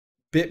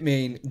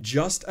Bitmain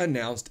just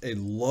announced a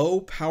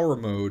low power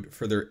mode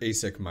for their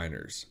ASIC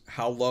miners.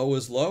 How low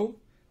is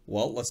low?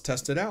 Well, let's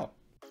test it out.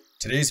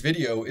 Today's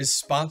video is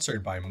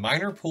sponsored by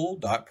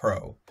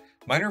MinerPool.pro.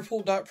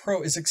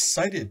 MinerPool.pro is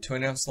excited to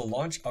announce the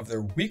launch of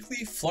their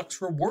weekly Flux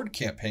reward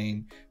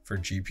campaign for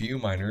GPU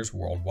miners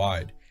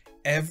worldwide.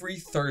 Every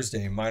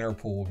Thursday,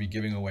 MinerPool will be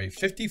giving away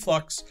 50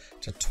 Flux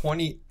to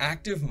 20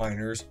 active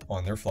miners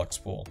on their Flux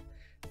pool.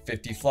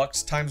 50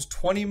 Flux times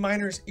 20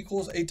 miners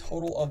equals a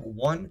total of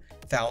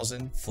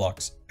 1,000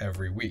 Flux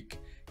every week,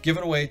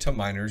 given away to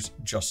miners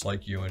just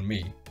like you and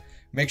me.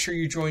 Make sure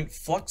you join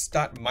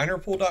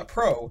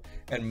flux.minerpool.pro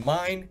and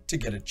mine to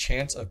get a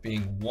chance of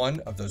being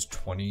one of those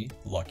 20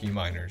 lucky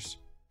miners.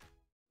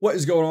 What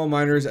is going on,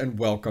 miners, and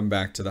welcome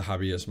back to the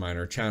Hobbyist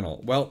Miner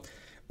channel. Well,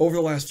 over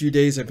the last few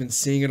days, I've been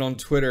seeing it on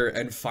Twitter,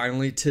 and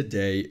finally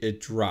today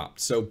it dropped.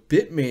 So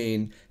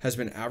Bitmain has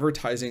been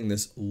advertising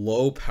this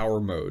low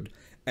power mode.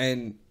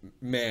 And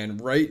man,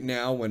 right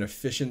now when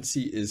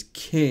efficiency is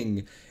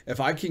king,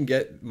 if I can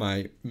get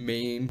my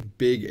main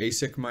big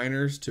ASIC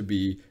miners to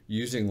be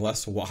using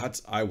less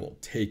watts, I will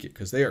take it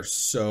because they are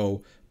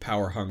so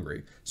power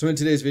hungry. So in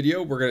today's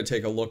video, we're going to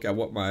take a look at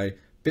what my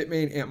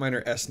Bitmain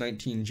Antminer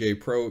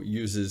S19J Pro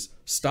uses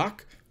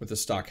stock with the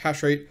stock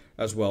hash rate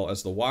as well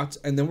as the watts.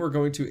 And then we're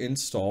going to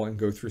install and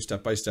go through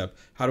step by step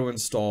how to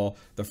install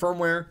the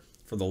firmware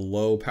for the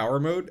low power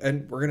mode.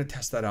 And we're going to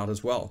test that out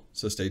as well.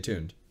 So stay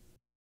tuned.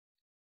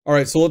 All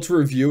right, so let's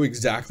review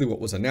exactly what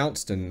was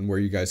announced and where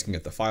you guys can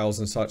get the files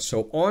and such.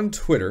 So on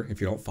Twitter,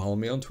 if you don't follow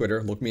me on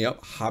Twitter, look me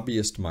up,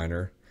 Hobbyist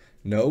Miner.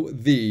 No,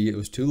 it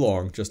was too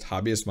long, just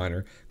Hobbyist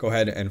Miner. Go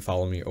ahead and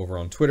follow me over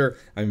on Twitter.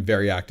 I'm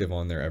very active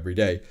on there every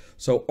day.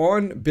 So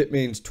on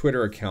Bitmain's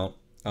Twitter account,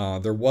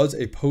 there was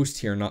a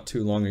post here not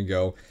too long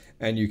ago,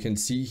 and you can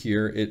see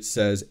here it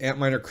says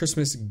Antminer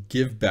Christmas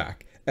Give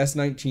Back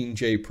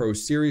S19J Pro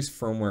Series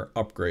Firmware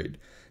Upgrade.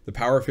 The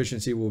power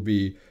efficiency will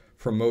be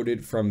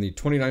promoted from the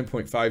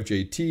 29.5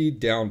 JT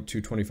down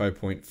to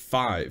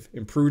 25.5,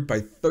 improved by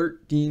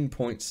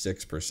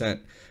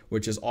 13.6%,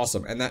 which is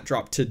awesome. And that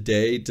dropped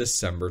today,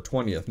 December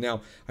 20th. Now,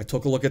 I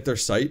took a look at their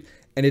site,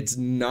 and it's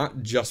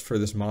not just for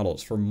this model,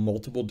 it's for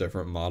multiple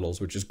different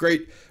models, which is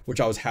great, which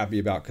I was happy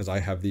about because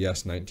I have the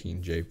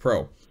S19J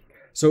Pro.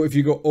 So if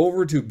you go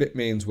over to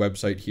Bitmain's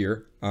website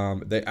here,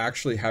 they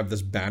actually have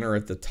this banner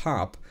at the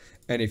top.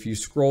 And if you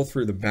scroll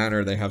through the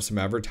banner, they have some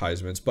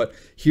advertisements, but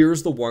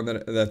here's the one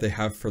that they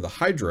have for the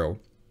Hydro.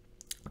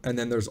 And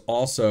then there's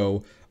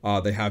also,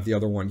 they have the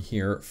other one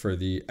here for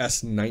the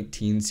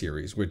S19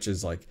 series, which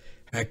is like,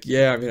 heck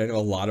yeah. I mean, I know a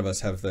lot of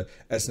us have the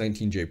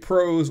S19J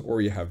Pros or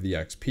you have the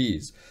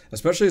XPs.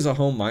 Especially as a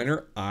home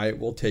miner, I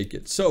will take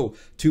it. So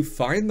to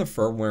find the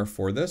firmware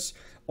for this,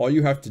 all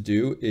you have to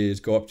do is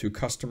go up to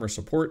customer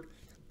support,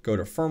 go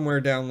to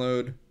firmware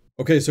download.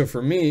 Okay, so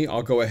for me,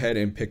 I'll go ahead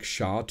and pick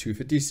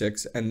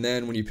𝐲256, and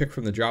then when you pick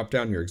from the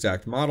drop-down your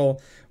exact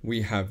model,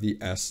 we have the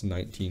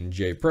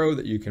S19J Pro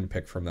that you can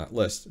pick from that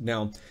list.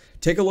 Now,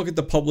 take a look at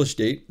the published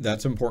date.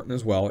 That's important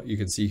as well. You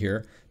can see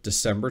here,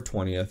 December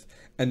 20th,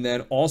 and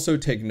then also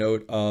take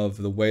note of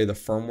the way the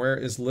firmware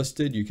is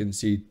listed. You can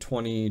see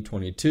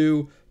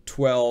 2022,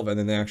 12, and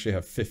then they actually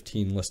have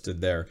 15 listed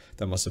there.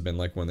 That must have been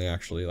like when they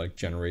actually like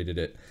generated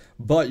it.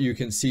 But you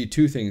can see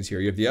two things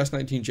here. You have the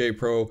S19J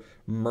Pro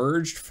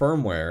merged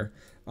firmware,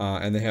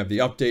 and they have the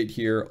update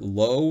here,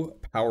 low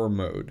power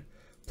mode.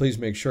 Please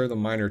make sure the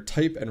miner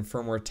type and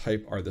firmware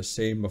type are the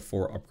same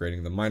before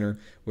upgrading the miner,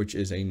 which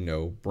is a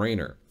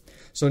no-brainer.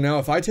 So now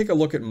if I take a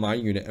look at my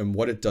unit and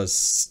what it does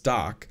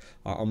stock,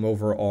 I'm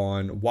over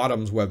on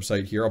 �WaTM's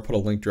website here. I'll put a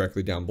link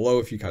directly down below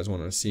if you guys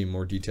want to see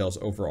more details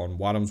over on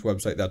 �WaTM's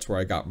website. That's where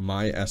I got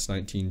my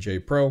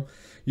S19J Pro.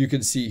 You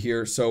can see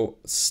here, so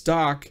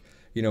stock,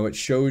 you know, it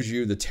shows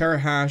you the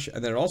terahash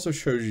and then it also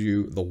shows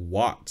you the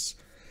watts.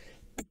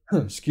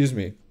 Excuse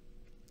me.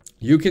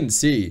 You can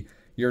see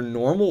your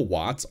normal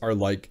watts are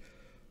like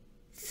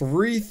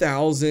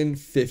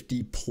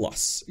 3,050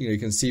 plus. You know, you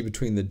can see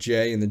between the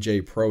J and the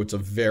J Pro, it's a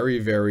very,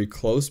 very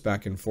close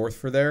back and forth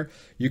for there.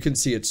 You can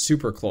see it's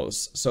super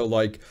close. So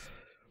like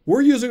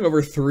we're using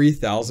over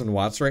 3,000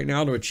 watts right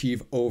now to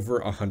achieve over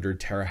 100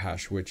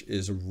 terahash, which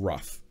is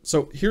rough.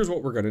 So here's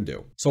what we're going to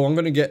do. So I'm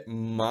going to get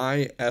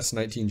my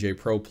S19J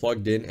Pro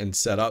plugged in and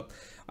set up.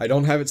 I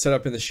don't have it set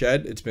up in the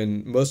shed. It's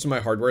been most of my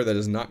hardware that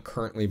is not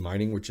currently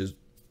mining, which is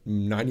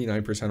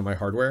 99% of my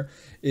hardware,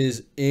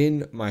 is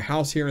in my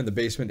house here in the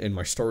basement in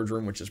my storage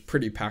room, which is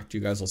pretty packed. You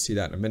guys will see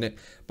that in a minute,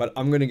 but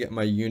I'm going to get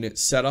my unit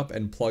set up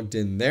and plugged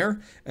in there,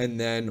 and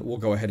then we'll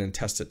go ahead and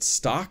test it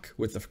stock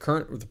with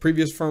the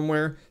previous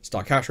firmware,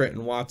 stock hash rate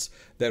and watts.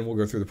 Then we'll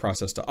go through the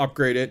process to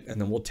upgrade it,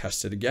 and then we'll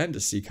test it again to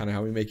see kind of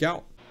how we make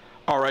out.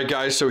 All right,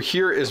 guys, so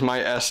here is my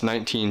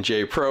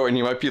S19J Pro, and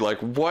you might be like,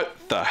 what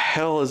the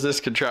hell is this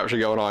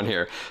contraption going on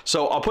here?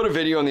 So I'll put a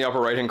video in the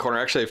upper right-hand corner.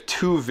 I actually have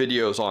two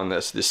videos on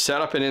this, the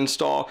setup and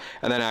install,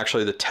 and then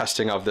actually the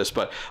testing of this,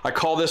 but I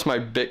call this my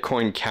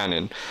Bitcoin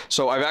cannon.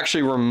 So I've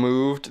actually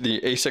removed the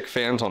ASIC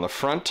fans on the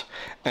front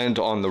and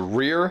on the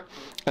rear,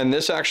 and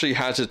this actually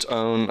has its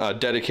own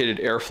dedicated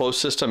airflow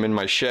system in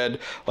my shed.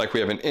 Like,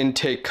 we have an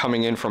intake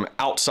coming in from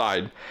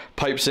outside,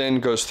 pipes in,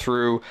 goes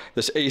through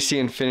this AC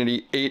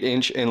Infinity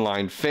 8-inch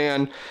inline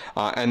fan,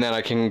 and then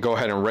I can go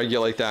ahead and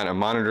regulate that and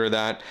monitor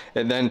that.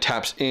 It then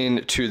taps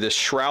into this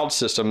shroud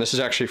system. This is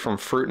actually from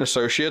Fruit and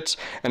Associates,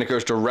 and it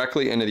goes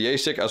directly into the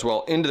ASIC as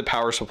well into the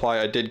power supply.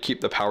 I did keep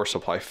the power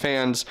supply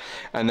fans,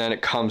 and then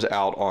it comes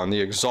out on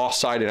the exhaust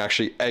side and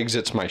actually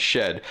exits my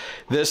shed.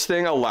 This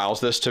thing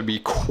allows this to be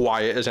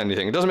quiet as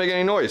anything. It doesn't make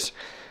any noise.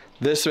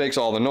 This makes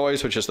all the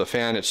noise, which is the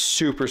fan. It's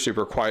super,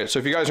 super quiet. So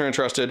if you guys are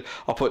interested,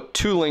 I'll put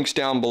two links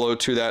down below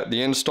to that,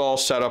 the install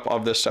setup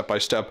of this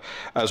step-by-step,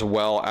 as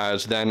well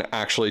as then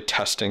actually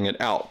testing it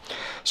out.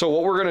 So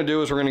what we're gonna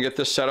do is we're gonna get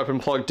this set up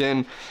and plugged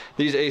in.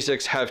 These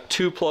ASICs have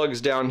two plugs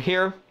down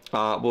here.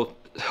 We'll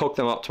hook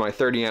them up to my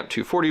 30 amp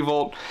 240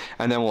 volt,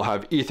 and then we'll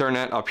have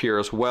Ethernet up here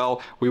as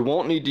well. We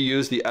won't need to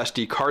use the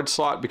SD card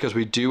slot because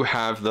we do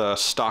have the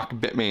stock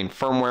Bitmain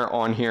firmware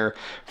on here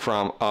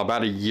from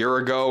about a year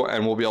ago,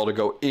 and we'll be able to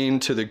go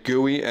into the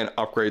GUI and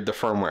upgrade the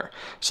firmware.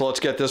 So let's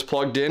get this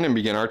plugged in and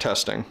begin our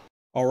testing.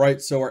 All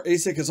right, so our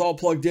ASIC is all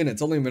plugged in.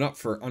 It's only been up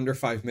for under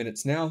 5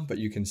 minutes now, but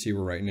you can see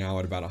we're right now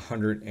at about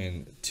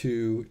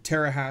 102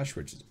 terahash,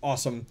 which is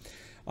awesome.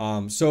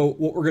 So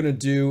what we're going to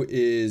do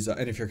is,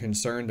 and if you're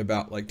concerned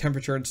about like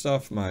temperature and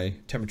stuff, my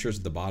temperature's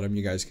at the bottom.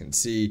 You guys can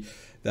see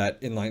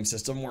that inline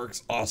system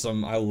works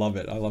awesome. I love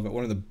it. I love it.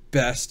 One of the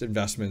best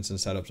investments and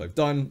setups I've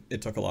done.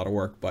 It took a lot of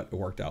work, but it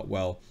worked out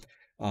well.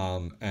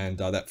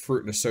 That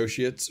Fruit and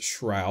Associates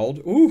shroud,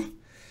 ooh,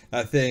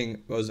 that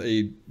thing was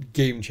a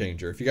game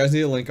changer. If you guys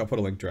need a link, I'll put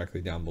a link directly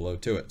down below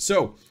to it.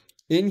 So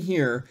in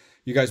here,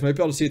 you guys might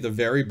be able to see at the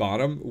very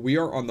bottom, we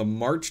are on the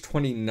March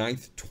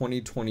 29th,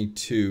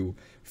 2022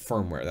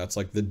 firmware. That's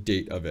like the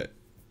date of it.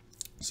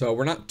 So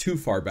we're not too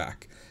far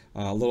back,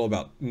 a little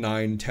about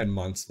 9-10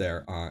 months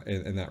there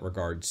in that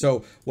regard.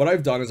 So what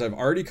I've done is I've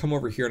already come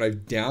over here and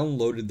I've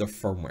downloaded the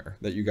firmware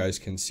that you guys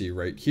can see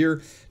right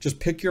here. Just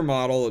pick your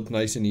model. It's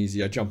nice and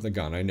easy. I jumped the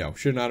gun. I know.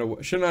 Should not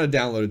have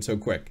downloaded so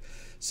quick.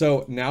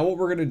 So now what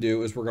we're going to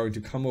do is we're going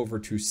to come over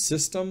to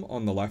System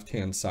on the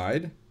left-hand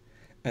side,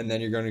 and then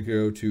you're going to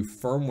go to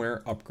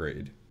Firmware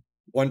Upgrade.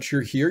 Once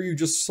you're here, you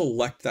just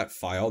select that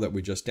file that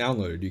we just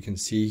downloaded. You can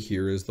see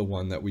here is the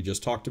one that we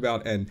just talked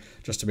about. And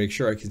just to make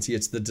sure, I can see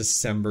it's the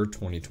December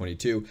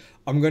 2022.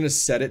 I'm going to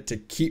set it to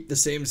keep the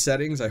same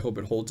settings. I hope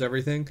it holds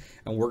everything.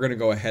 And we're going to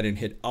go ahead and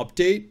hit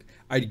update.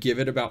 I'd give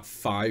it about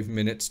 5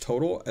 minutes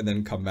total and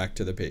then come back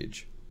to the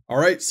page. All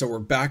right, so we're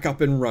back up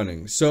and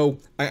running. So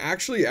I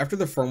actually, after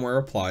the firmware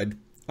applied,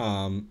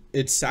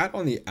 it sat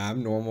on the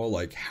abnormal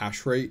like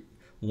hash rate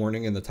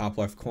warning in the top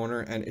left corner,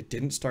 and it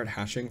didn't start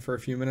hashing for a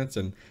few minutes,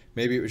 and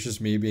maybe it was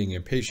just me being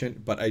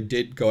impatient, but I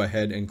did go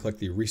ahead and click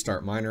the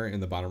restart miner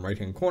in the bottom right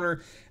hand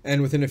corner,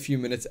 and within a few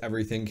minutes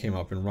everything came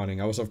up and running.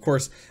 I was of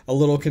course a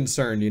little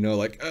concerned,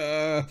 like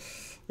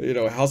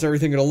how's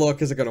everything gonna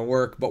look, is it gonna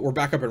work? But we're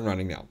back up and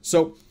running now.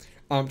 So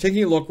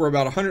taking a look, we're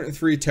about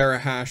 103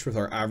 terahash with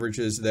our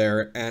averages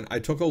there, and I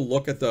took a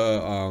look at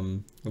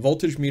the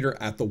voltage meter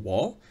at the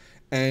wall,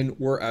 and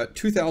we're at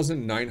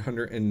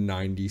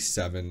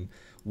 2,997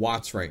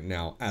 watts right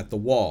now at the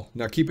wall.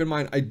 Now keep in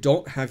mind, I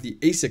don't have the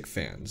ASIC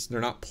fans.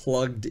 They're not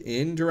plugged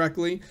in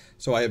directly.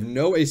 So I have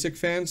no ASIC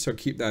fans, so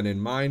keep that in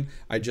mind.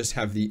 I just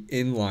have the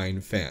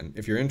inline fan.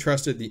 If you're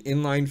interested, the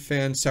inline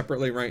fan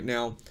separately right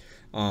now,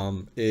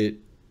 it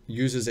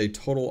uses a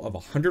total of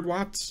 100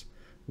 watts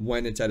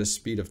when it's at a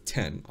speed of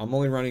 10. I'm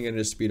only running it at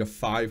a speed of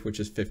 5, which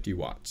is 50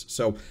 watts.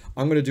 So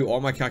I'm going to do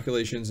all my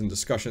calculations and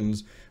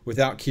discussions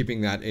without keeping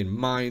that in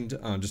mind,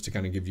 just to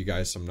kind of give you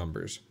guys some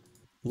numbers.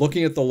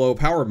 Looking at the low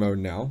power mode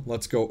now,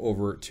 let's go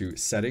over to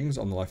settings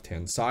on the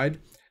left-hand side.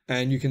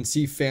 And you can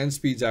see fan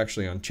speeds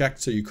actually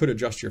unchecked. So you could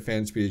adjust your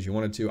fan speed as you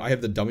wanted to. I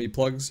have the dummy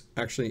plugs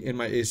actually in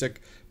my ASIC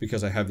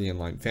because I have the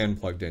inline fan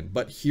plugged in.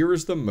 But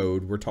here's the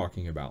mode we're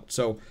talking about.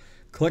 So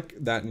click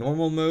that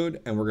normal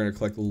mode, and we're going to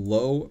click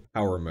low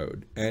power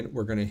mode, and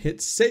we're going to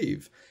hit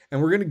save,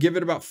 and we're going to give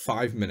it about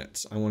 5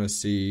 minutes. I want to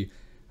see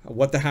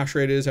what the hash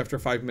rate is after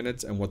 5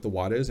 minutes and what the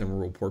watt is, and we'll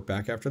report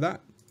back after that.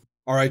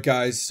 All right,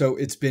 guys, so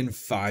it's been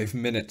 5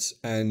 minutes,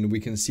 and we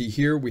can see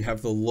here we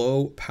have the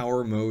low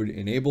power mode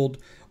enabled.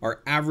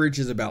 Our average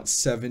is about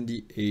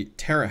 78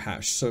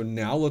 terahash. So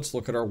now let's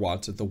look at our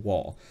watts at the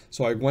wall.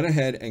 So I went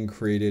ahead and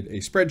created a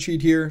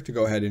spreadsheet here to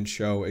go ahead and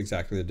show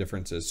exactly the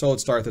differences. So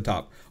let's start at the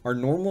top. Our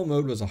normal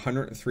mode was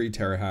 103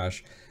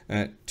 terahash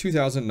at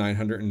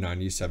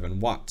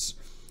 2,997 watts.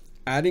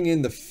 Adding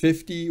in the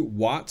 50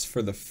 watts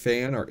for the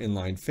fan, our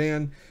inline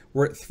fan,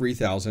 we're at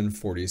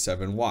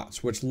 3,047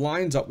 watts, which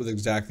lines up with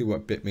exactly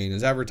what Bitmain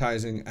is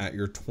advertising at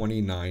your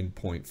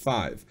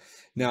 29.5.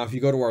 Now, if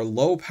you go to our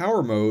low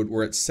power mode,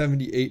 we're at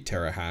 78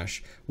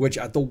 terahash, which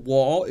at the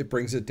wall, it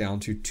brings it down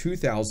to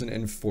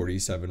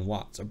 2,047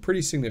 watts, a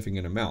pretty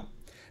significant amount.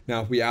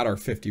 Now, if we add our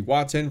 50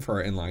 watts in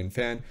for our inline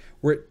fan,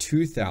 we're at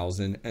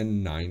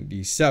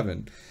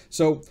 2,097.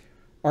 So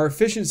our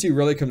efficiency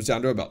really comes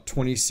down to about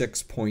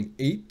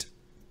 26.8.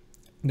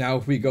 Now,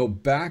 if we go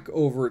back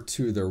over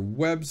to their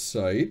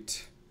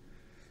website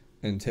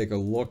and take a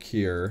look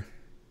here,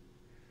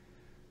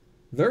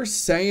 they're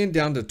saying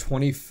down to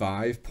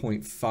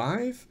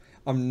 25.5.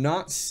 I'm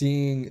not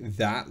seeing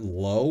that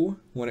low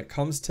when it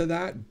comes to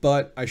that,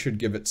 but I should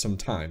give it some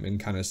time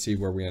and kind of see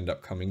where we end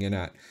up coming in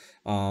at.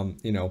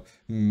 You know,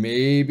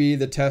 maybe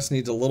the test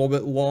needs a little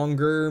bit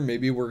longer.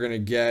 Maybe we're going to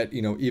get,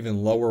 you know,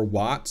 even lower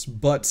watts,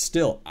 but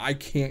still, I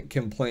can't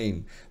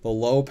complain. The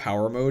low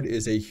power mode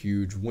is a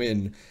huge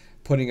win,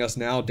 putting us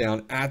now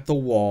down at the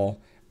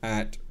wall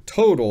at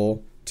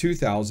total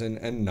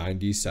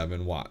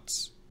 2,097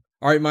 watts.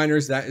 All right,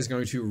 miners, that is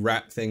going to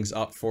wrap things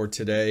up for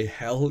today.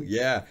 Hell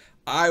yeah,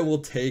 I will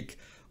take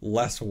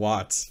less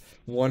watts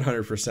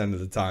 100% of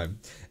the time.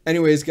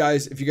 Anyways,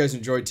 guys, if you guys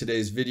enjoyed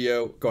today's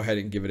video, go ahead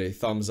and give it a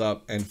thumbs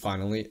up. And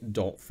finally,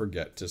 don't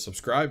forget to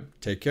subscribe.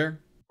 Take care.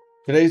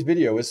 Today's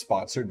video is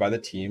sponsored by the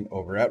team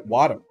over at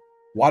𝐓𝐐𝐻𝐻𝐻.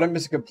 𝐓𝐐𝐻𝐻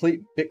is a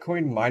complete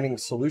Bitcoin mining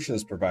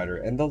solutions provider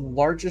and the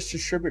largest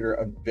distributor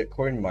of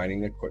Bitcoin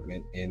mining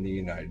equipment in the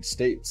United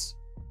States.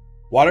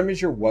 𝐓𝐻𝐻𝐻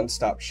is your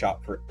one-stop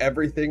shop for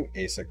everything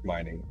ASIC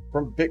mining,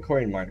 from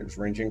Bitcoin miners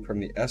ranging from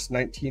the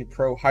S19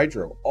 Pro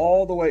Hydro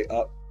all the way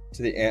up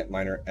to the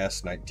Antminer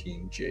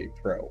S19J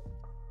Pro.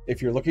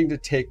 If you're looking to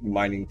take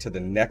mining to the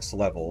next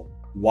level,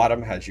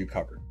 𝐓𝐻𝐻𝐻 has you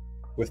covered.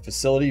 With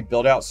facility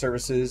build-out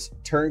services,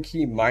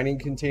 turnkey mining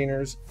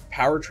containers,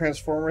 power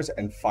transformers,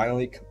 and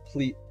finally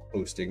complete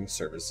hosting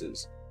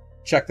services.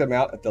 Check them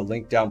out at the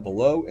link down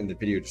below in the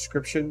video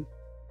description.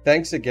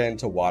 Thanks again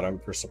to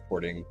𝐓𝐻𝐻𝐻 for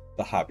supporting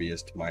the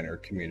hobbyist miner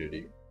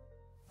community.